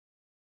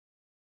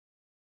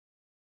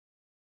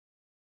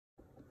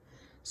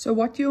So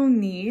what you'll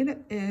need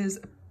is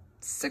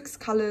 6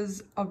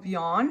 colors of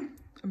yarn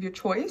of your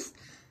choice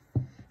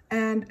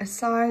and a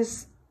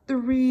size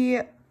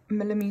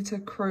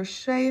 3mm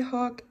crochet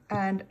hook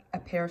and a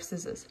pair of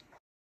scissors.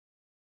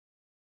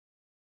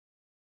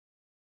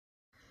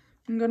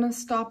 I'm going to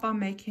start by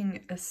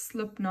making a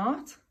slip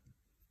knot.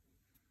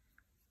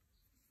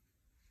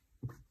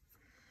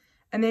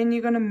 And then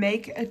you're going to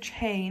make a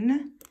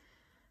chain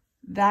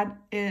that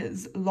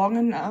is long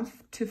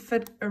enough to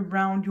fit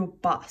around your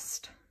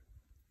bust.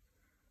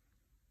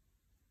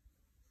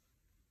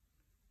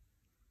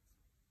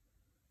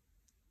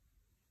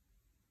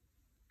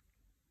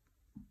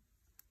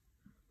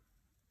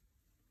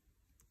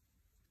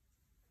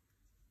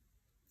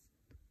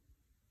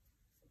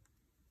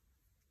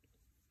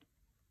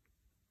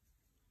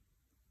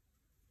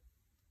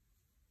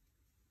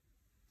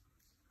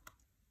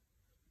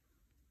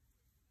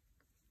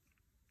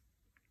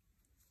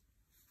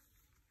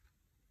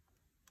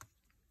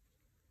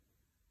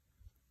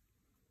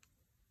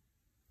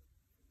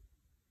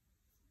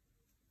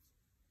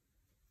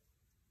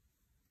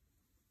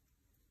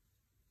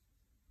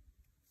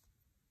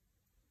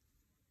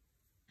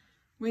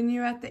 When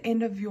you're at the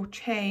end of your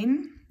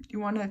chain,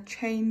 you want to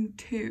chain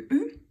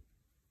 2.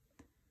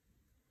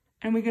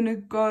 And we're going to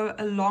go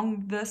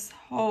along this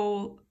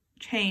whole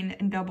chain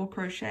in double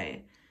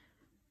crochet.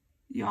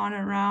 Yarn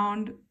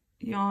around,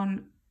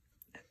 yarn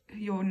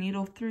your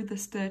needle through the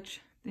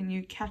stitch, then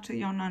you catch the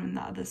yarn on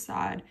the other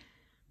side.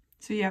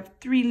 So you have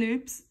 3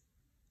 loops,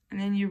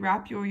 and then you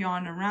wrap your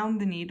yarn around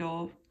the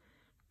needle,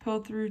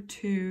 pull through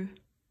 2,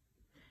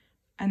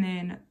 and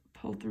then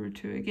pull through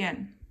 2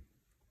 again.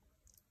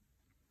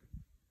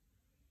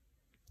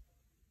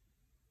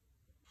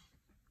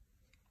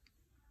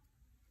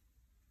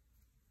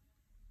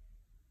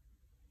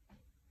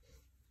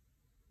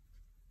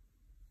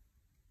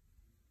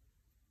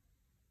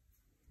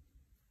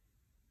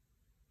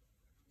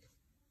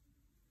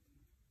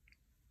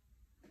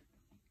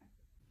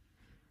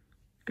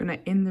 Gonna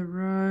end the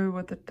row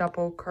with a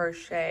double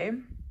crochet.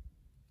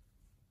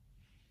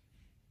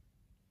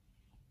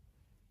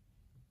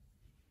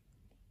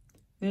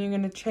 Then you're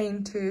gonna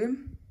chain 2,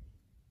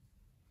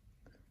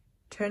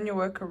 turn your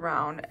work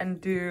around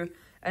and do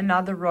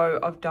another row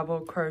of double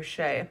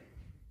crochet.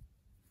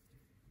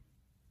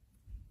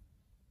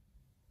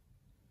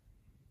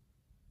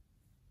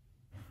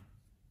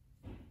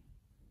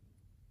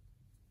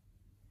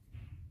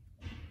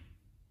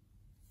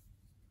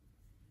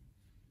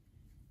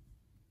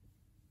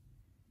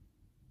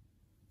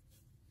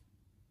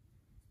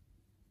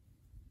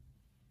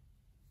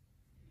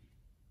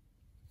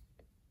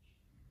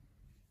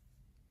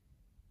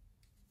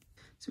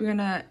 So we're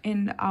gonna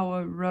end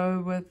our row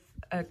with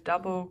a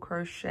double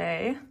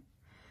crochet.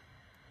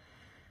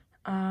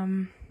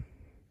 And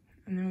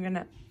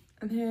then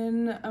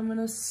I'm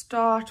gonna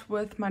start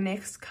with my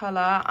next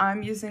color.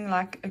 I'm using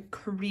like a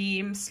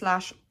cream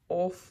 /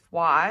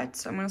 off-white.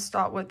 So I'm gonna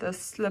start with a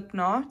slip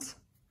knot.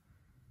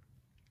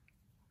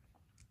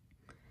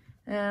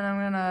 And I'm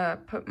gonna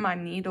put my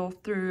needle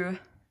through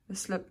the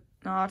slip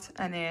knot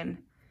and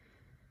then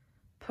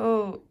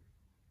pull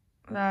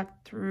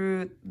that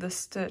through the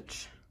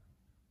stitch.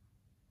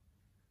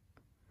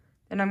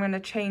 Then I'm going to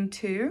chain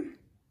 2,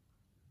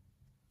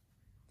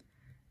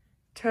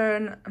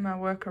 turn my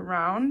work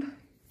around,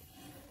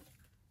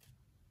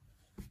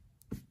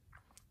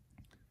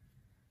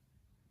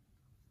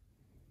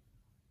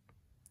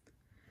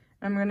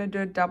 I'm going to do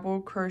a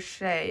double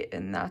crochet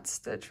in that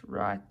stitch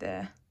right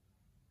there,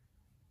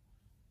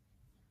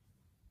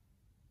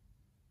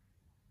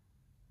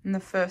 in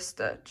the first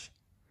stitch,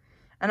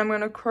 and I'm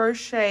going to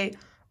crochet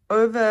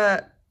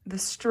over the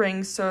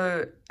string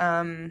so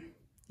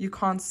you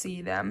can't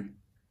see them.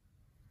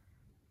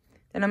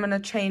 Then I'm going to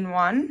chain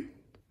 1,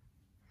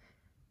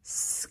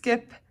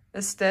 skip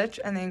a stitch,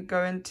 and then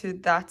go into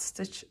that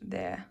stitch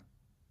there.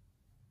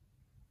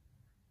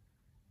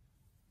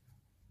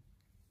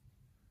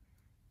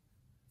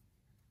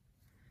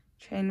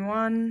 Chain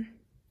 1.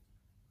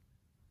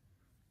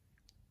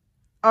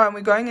 Oh, and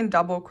we're going in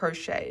double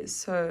crochets,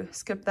 so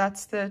skip that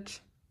stitch,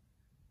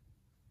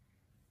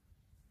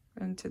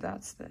 into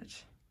that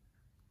stitch.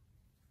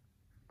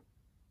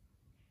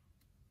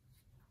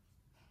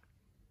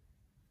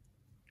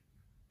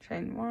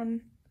 Chain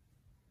 1,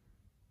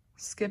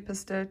 skip a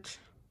stitch,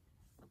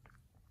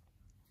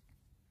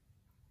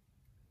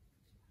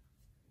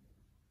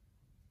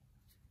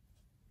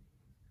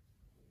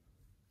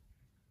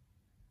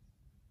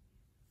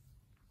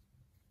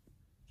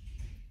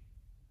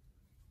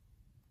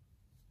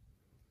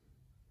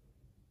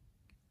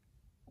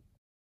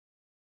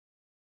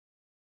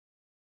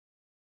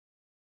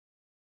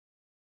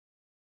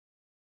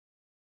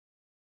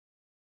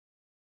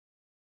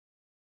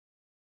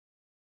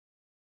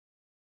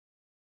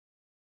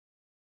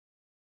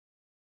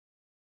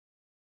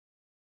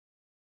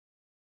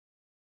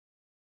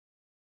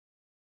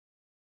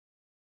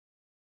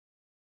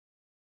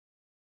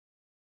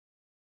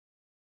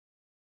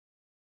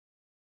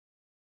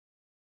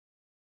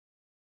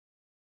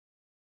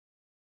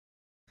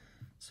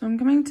 So I'm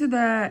coming to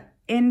the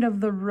end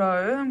of the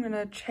row, I'm going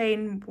to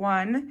chain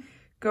 1,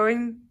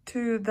 going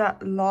to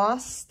that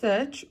last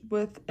stitch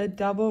with a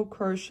double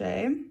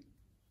crochet.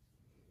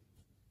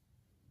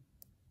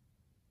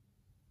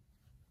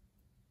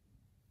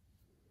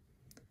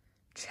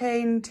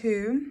 Chain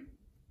 2,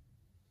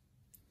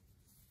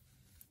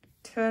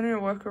 turn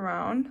your work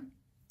around,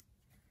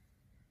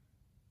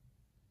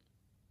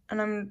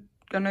 and I'm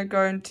going to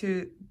go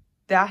into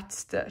that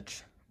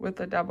stitch with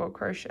a double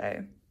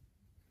crochet.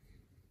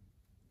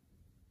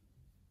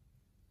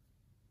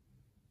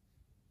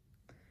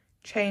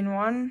 Chain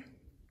 1,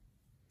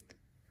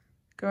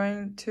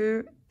 going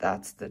to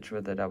that stitch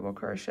with a double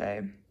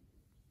crochet.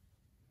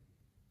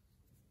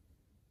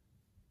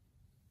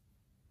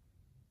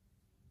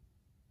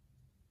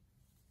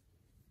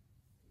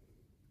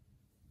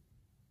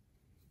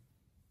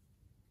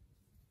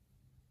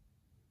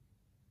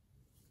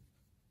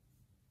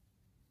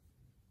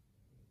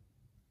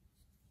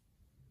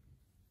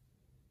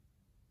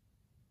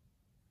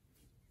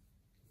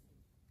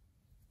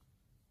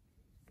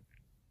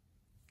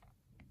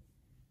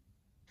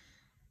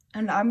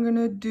 And I'm going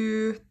to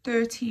do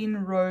 13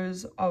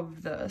 rows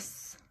of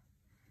this.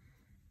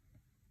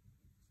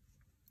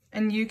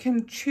 And you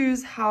can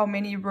choose how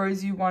many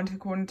rows you want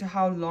according to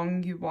how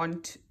long you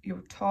want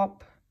your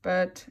top,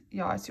 but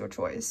yeah, it's your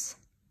choice.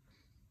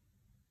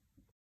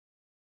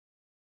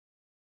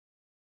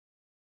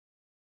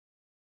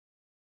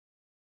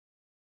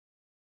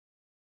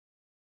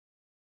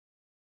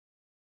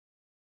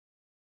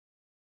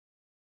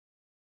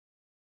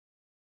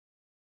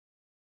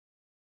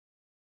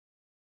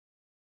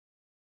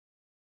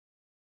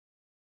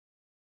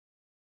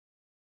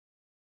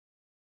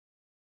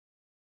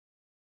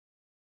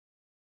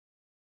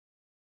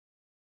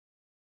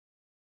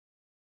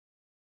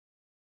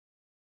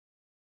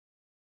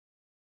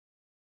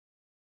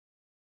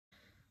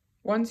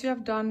 Once you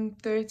have done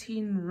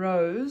 13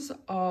 rows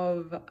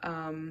of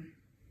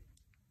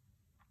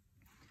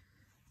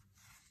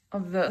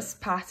this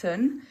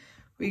pattern,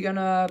 we're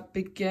gonna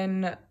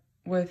begin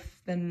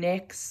with the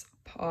next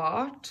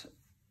part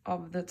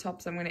of the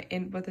top. So I'm gonna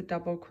end with a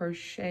double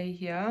crochet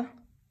here.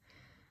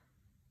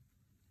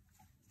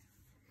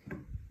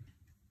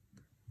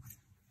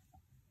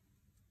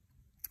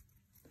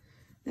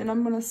 Then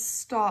I'm gonna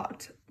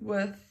start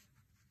with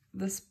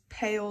this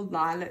pale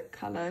lilac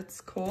color, it's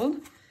called.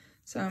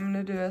 So I'm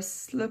going to do a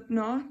slip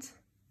knot,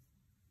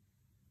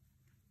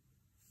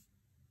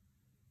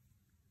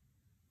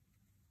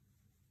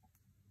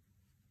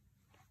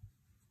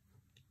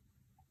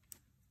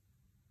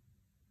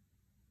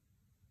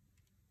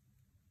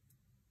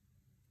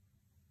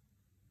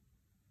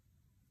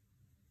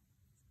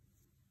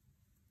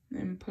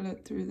 then pull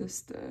it through the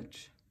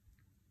stitch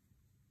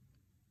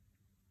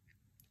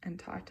and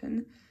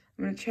tighten.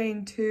 I'm going to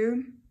chain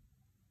 2,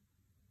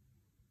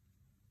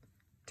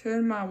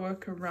 turn my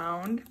work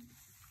around,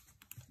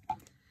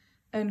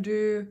 and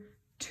do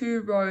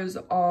 2 rows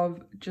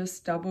of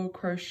just double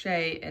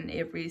crochet in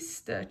every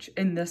stitch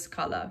in this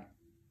color.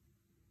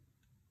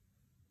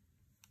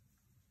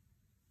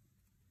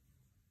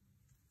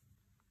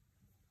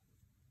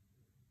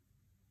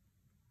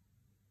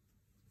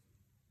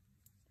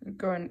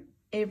 Go in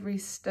every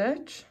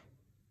stitch.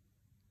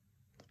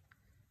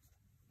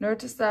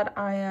 Notice that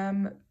I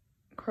am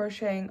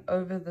crocheting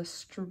over the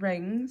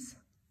strings.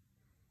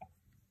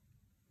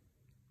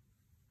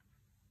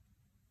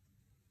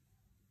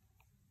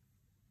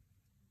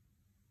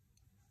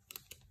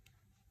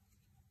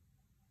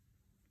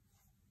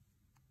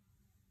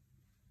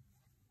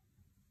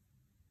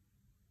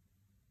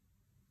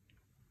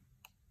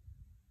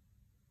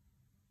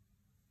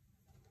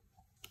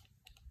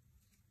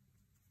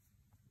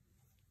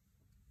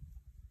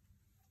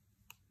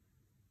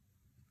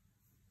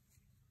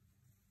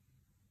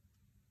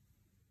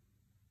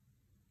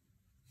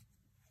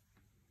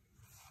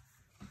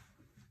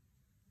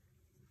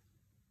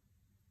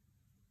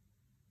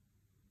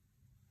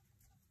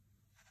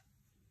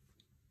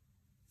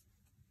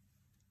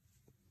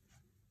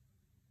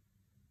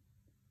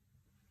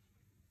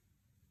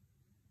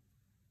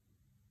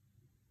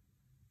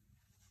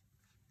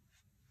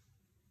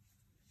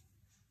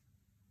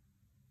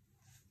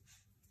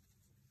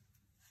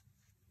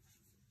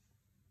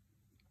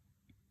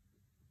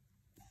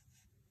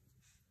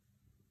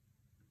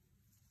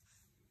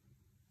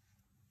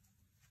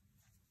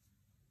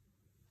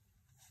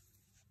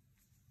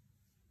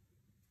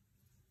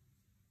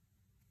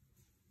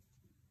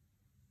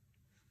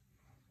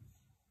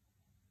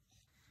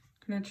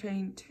 I'm going to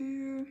chain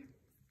 2,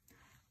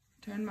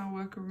 turn my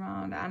work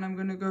around, and I'm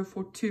going to go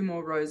for 2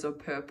 more rows of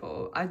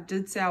purple. I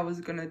did say I was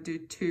going to do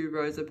 2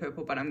 rows of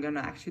purple, but I'm going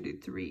to actually do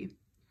 3.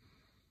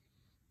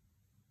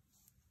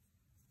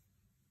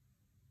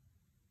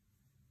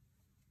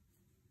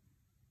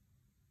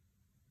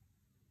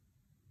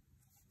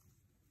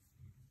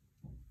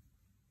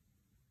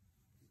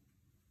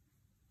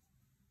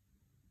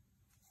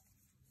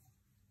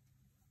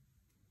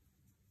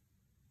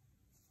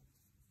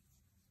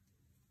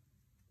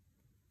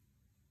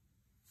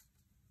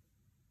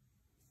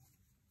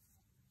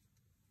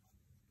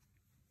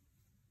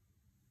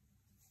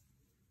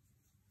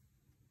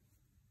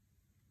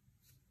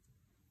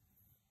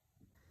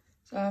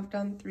 So I've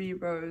done 3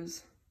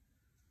 rows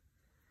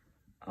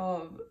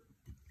of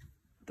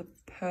the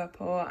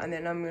purple, and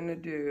then I'm going to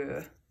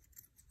do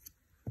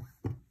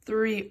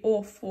 3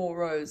 or 4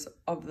 rows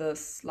of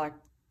this like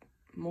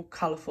more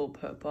colorful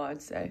purple,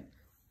 I'd say.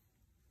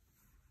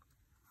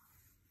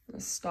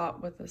 Let's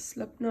start with a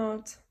slip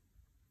knot.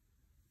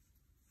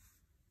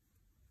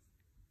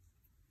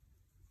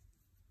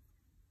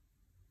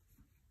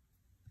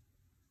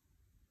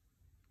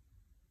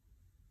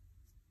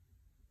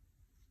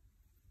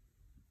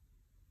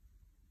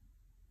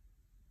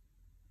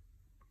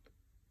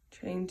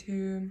 Chain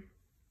 2.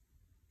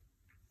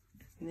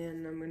 And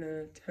then I'm going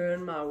to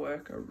turn my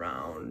work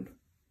around.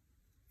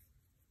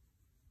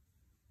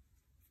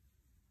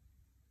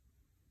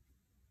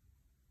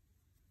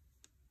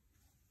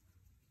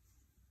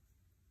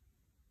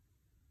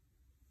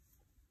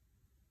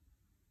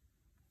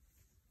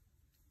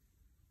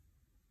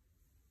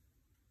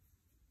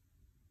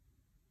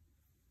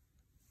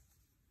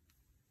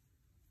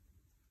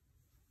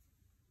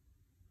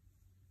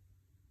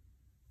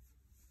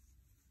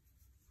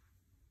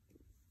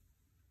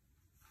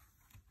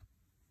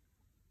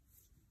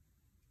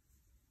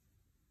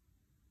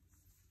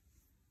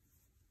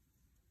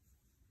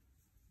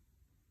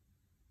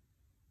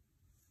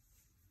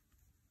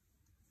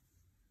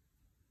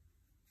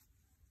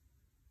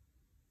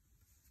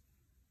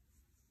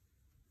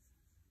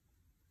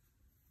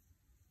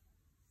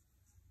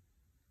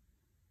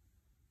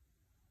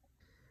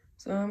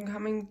 So I'm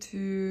coming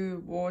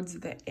towards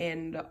the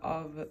end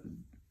of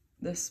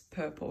this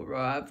purple row.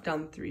 I've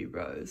done 3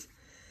 rows.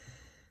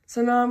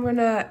 So now I'm going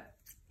to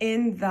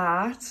end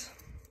that.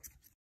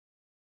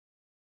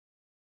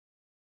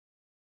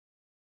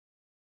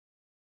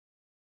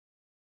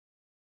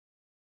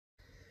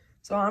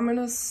 So I'm going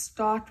to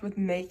start with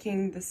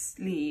making the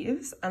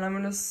sleeves, and I'm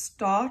going to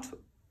start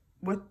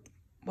with,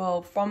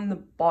 well, from the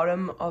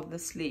bottom of the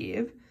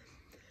sleeve.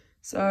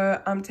 So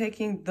I'm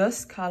taking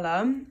this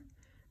color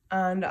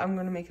and I'm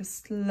going to make a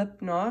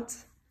slip knot,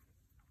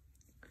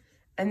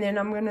 and then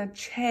I'm going to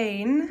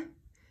chain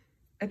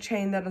a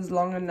chain that is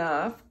long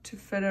enough to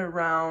fit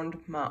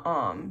around my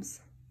arms.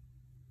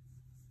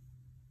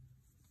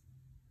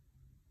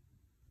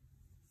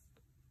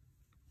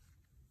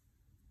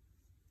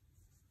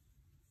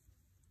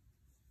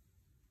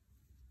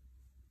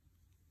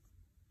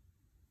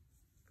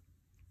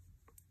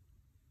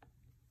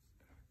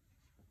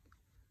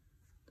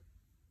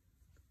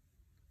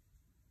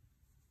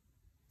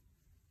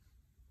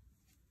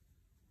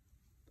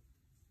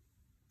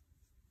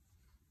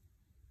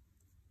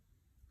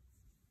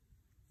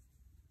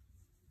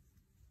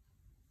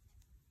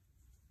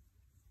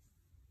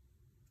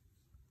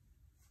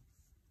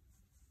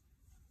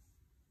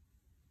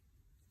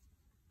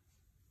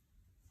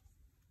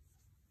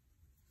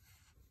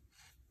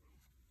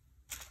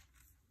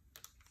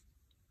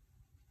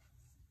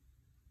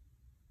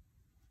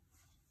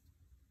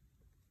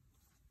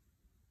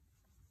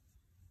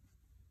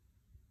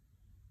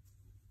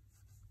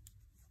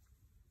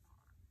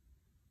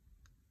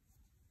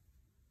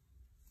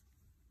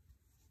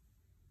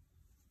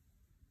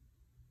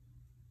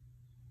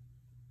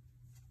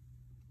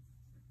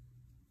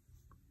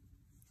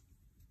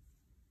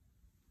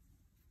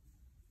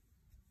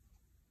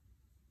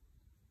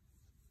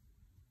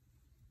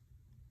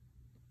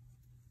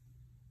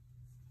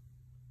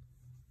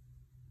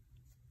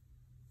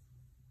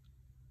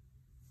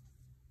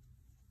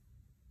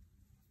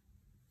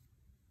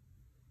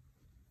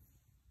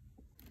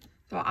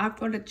 So I've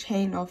got a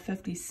chain of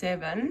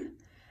 57,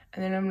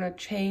 and then I'm going to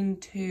chain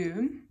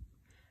 2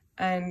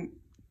 and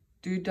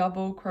do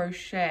double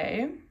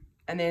crochet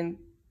and then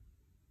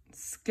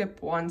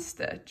skip 1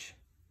 stitch.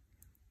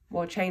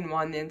 Well, chain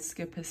 1, then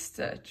skip a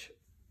stitch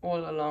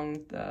all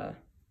along the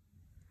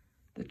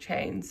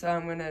chain. So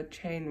I'm going to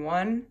chain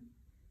 1,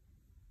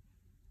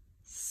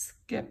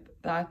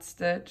 skip that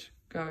stitch,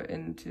 go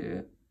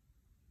into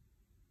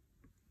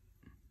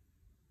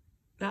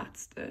that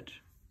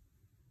stitch.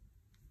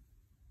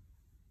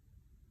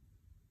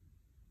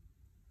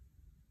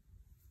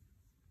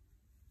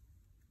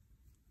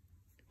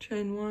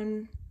 Chain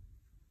 1,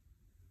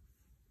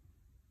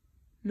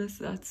 miss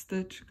that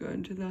stitch, go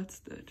into that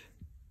stitch.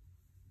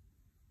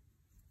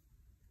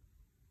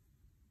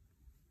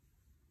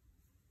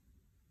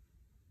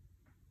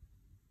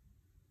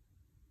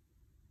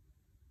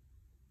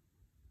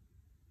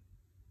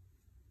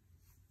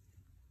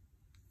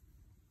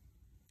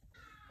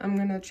 I'm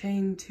going to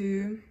chain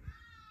 2,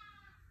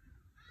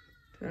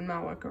 turn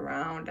my work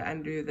around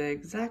and do the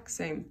exact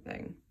same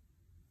thing.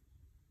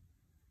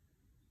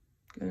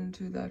 Go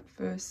into that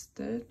first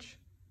stitch,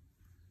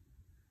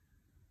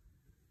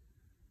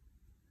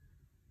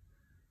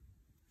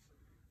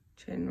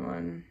 chain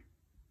 1,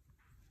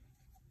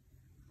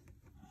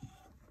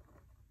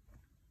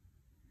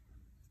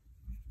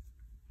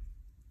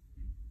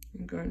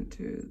 and go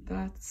into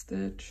that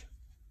stitch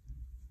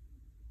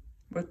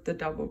with the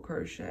double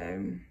crochet,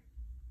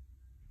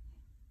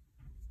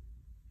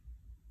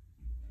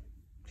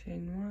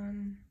 chain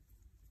 1,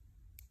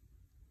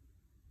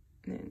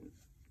 and then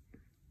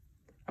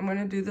I'm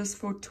going to do this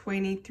for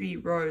 23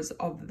 rows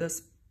of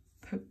this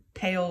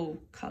pale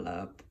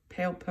color,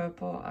 pale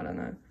purple, I don't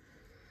know.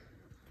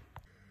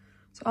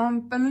 So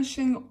I'm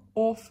finishing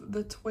off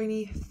the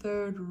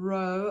 23rd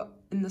row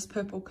in this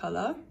purple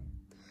color.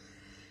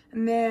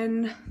 And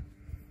then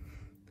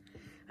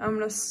I'm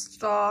going to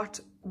start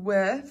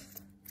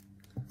with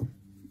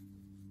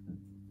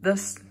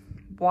this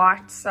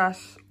white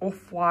 /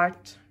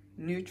 off-white,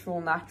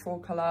 neutral, natural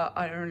color.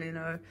 I don't really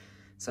know.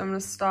 So I'm going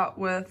to start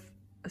with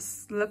a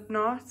slip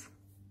knot.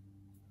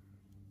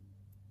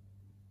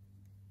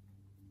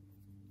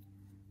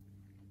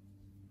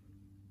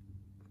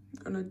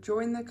 I'm going to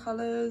join the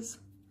colors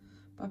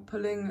by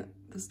pulling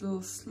this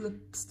little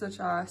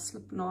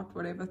slip knot,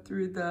 whatever,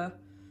 through the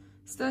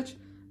stitch.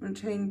 I'm going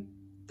to chain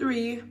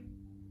 3,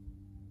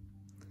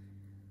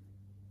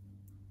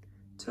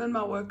 turn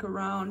my work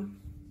around,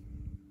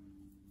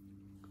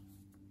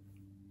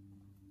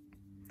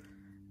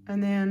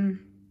 and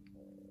then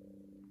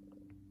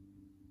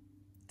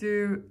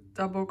do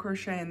double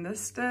crochet in this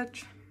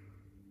stitch,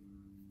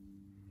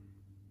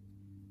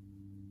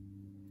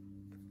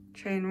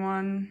 chain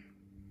 1,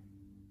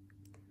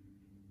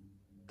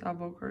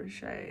 double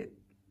crochet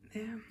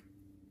there,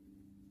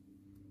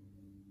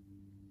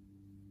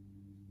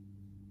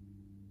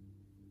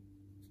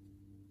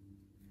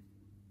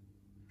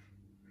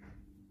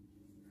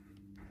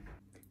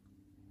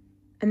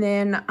 and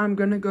then I'm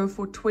going to go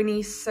for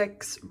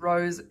 26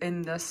 rows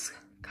in this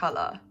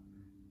color.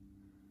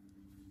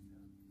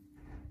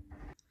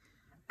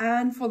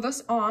 And for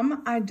this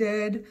arm, I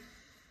did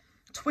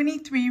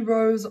 23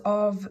 rows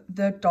of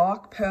the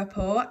dark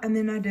purple, and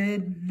then I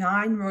did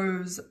 9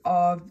 rows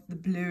of the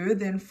blue,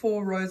 then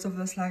 4 rows of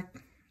this like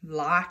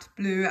light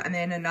blue, and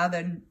then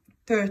another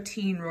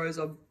 13 rows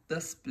of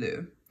this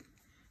blue.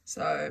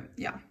 So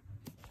yeah.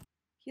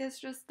 Here's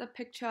just a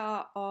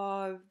picture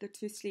of the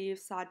 2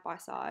 sleeves side by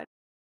side.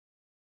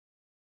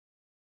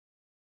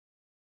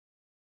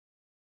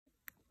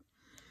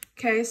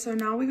 Okay, so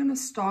now we're going to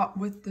start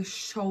with the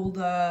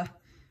shoulder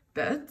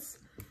bits.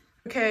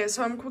 Okay,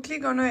 so I'm quickly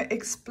going to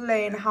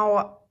explain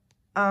how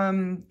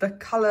the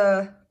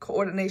color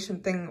coordination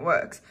thing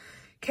works.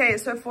 Okay,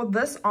 so for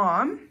this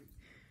arm,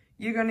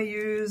 you're going to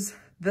use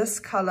this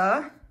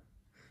color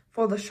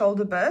for the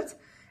shoulder bit.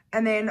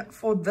 And then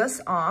for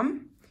this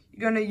arm,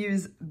 you're going to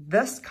use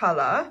this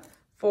color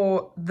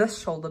for this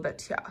shoulder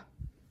bit here.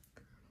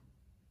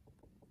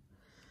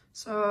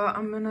 So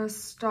I'm going to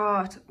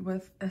start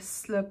with a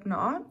slip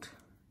knot.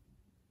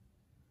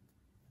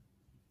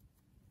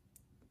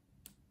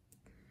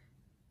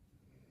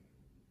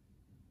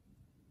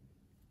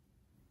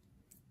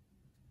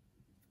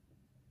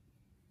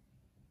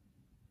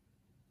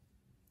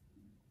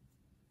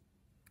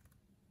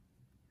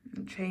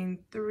 And chain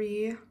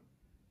 3.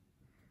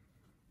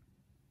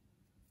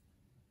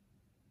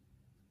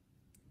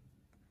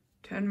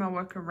 Turn my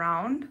work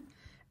around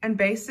and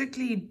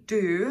basically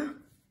do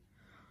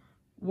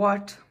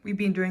what we've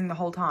been doing the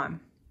whole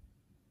time.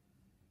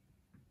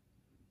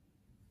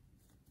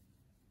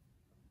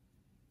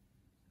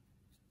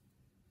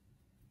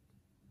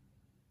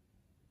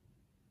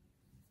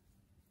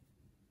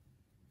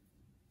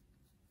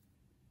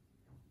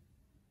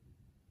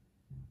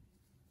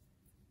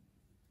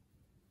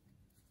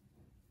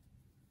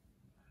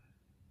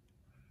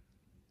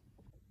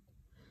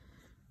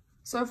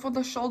 So for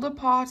the shoulder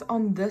part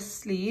on this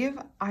sleeve,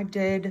 I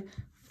did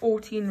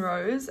 14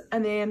 rows,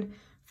 and then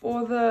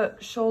for the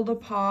shoulder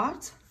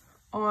part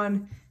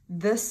on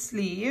this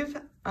sleeve,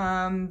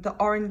 the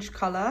orange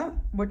color,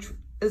 which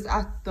is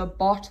at the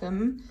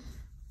bottom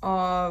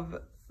of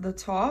the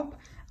top,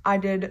 I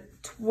did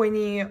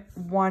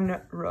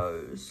 21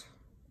 rows.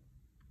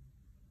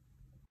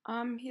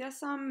 Here's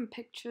some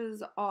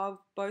pictures of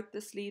both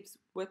the sleeves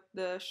with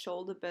the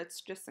shoulder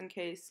bits, just in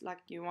case like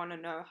you want to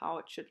know how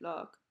it should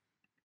look.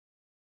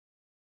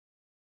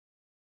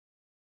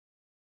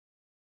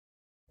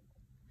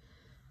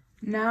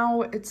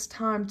 Now it's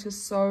time to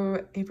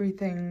sew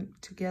everything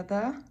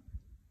together.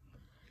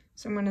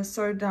 So I'm going to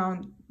sew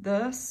down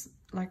this,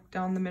 like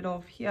down the middle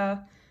of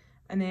here,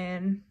 and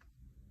then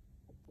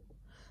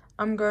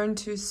I'm going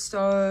to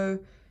sew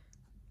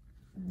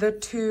the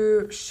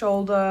 2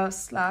 shoulder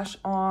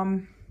 /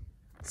 arm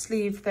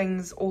sleeve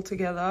things all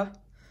together.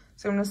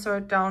 So I'm going to sew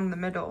it down the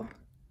middle.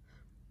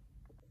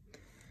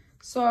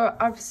 So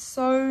I've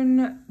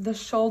sewn the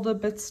shoulder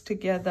bits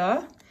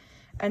together,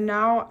 and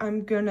now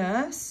I'm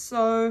gonna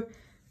sew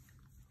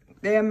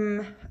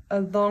them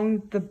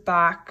along the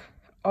back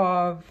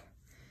of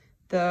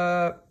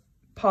the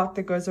part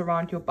that goes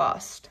around your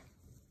bust.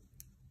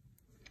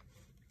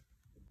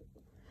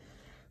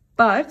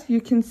 But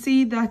you can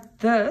see that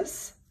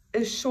this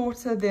is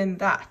shorter than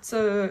that,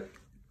 so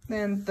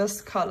than this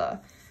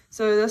color.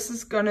 So this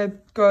is gonna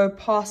go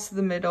past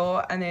the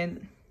middle, and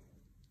then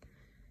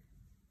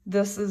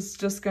this is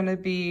just gonna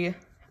be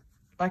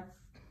like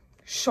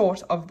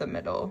short of the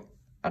middle.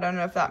 I don't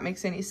know if that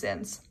makes any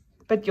sense,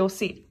 but you'll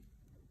see.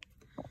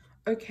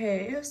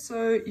 Okay,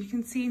 so you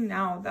can see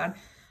now that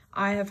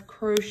I have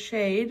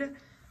crocheted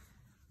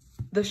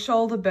the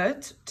shoulder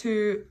bit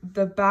to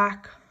the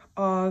back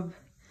of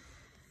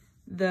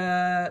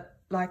the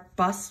like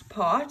bust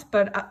part,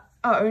 but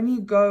I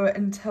only go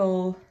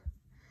until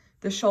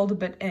the shoulder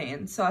bit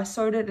ends. So I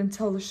sewed it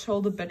until the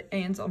shoulder bit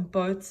ends on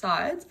both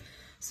sides.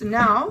 So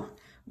now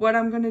what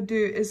I'm going to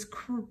do is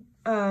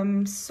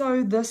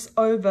sew this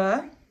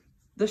over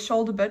the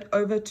shoulder bit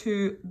over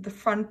to the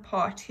front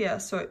part here,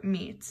 so it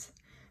meets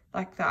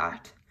like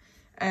that.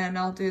 And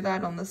I'll do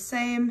that on the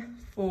same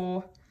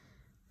for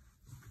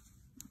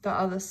the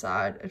other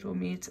side. It will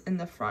meet in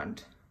the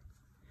front.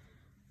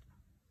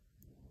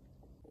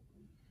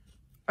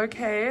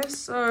 Okay,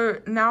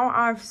 so now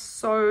I've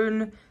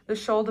sewn the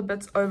shoulder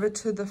bits over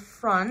to the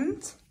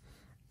front,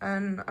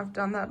 and I've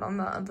done that on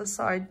the other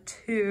side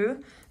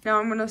too. Now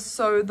I'm going to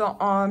sew the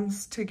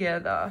arms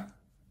together.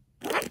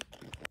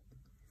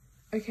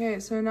 Okay,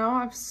 so now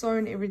I've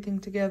sewn everything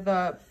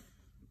together,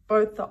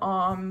 both the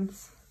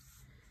arms,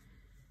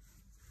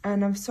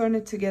 and I've sewn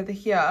it together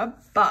here,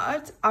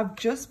 but I've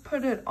just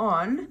put it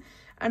on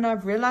and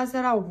I've realized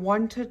that I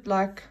want it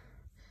like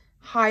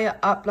higher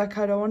up, like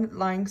I don't want it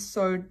lying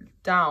sewed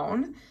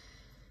down.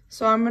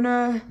 So I'm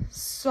gonna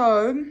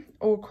sew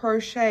or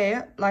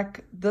crochet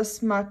like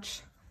this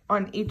much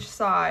on each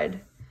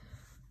side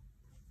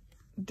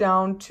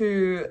down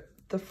to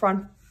the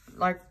front,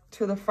 like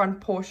to the front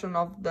portion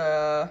of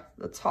the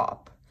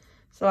top.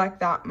 So like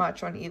that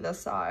much on either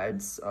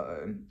side.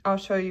 So I'll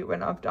show you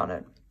when I've done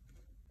it.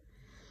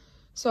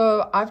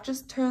 So I've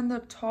just turned the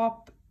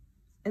top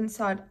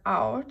inside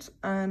out,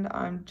 and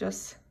I'm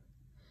just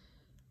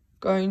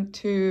going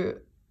to,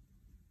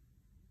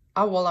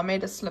 I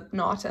made a slip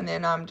knot, and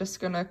then I'm just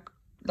gonna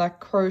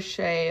like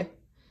crochet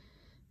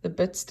the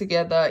bits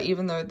together.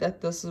 Even though that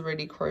this is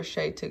already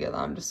crocheted together,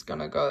 I'm just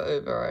gonna go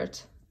over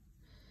it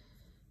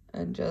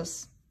and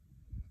just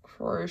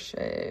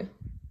crochet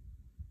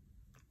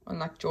and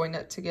like join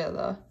it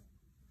together.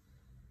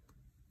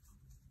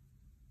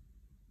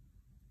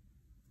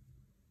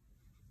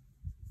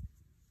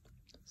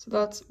 So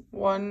that's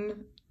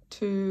 1,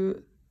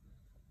 2,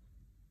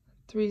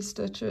 3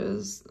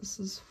 stitches. This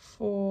is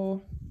 4.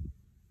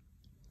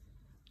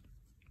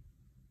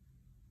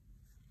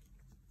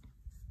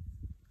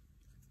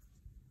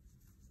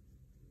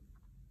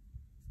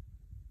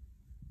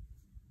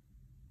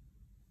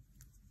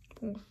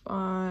 Four,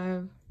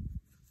 5,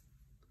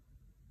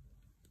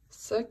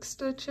 6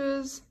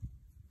 stitches.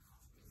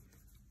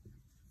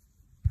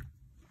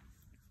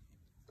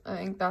 I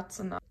think that's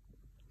enough.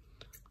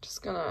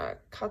 Just gonna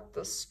cut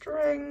the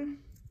string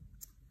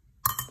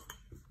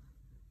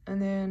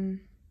and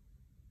then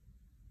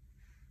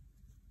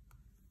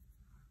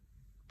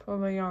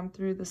probably on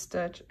through the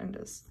stitch and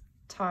just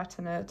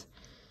tighten it.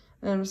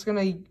 And then I'm just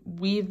gonna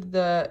weave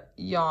the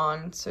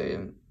yarn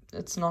so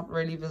it's not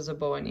really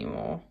visible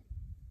anymore.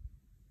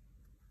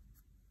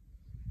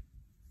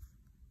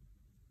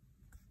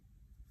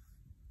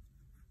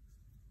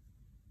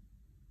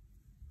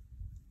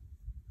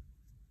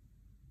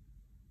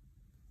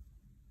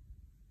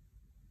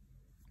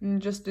 And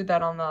just do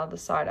that on the other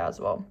side as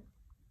well.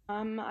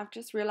 I've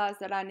just realized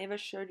that I never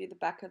showed you the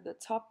back of the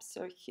top,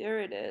 so here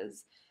it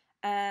is,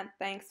 and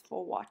thanks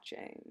for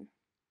watching.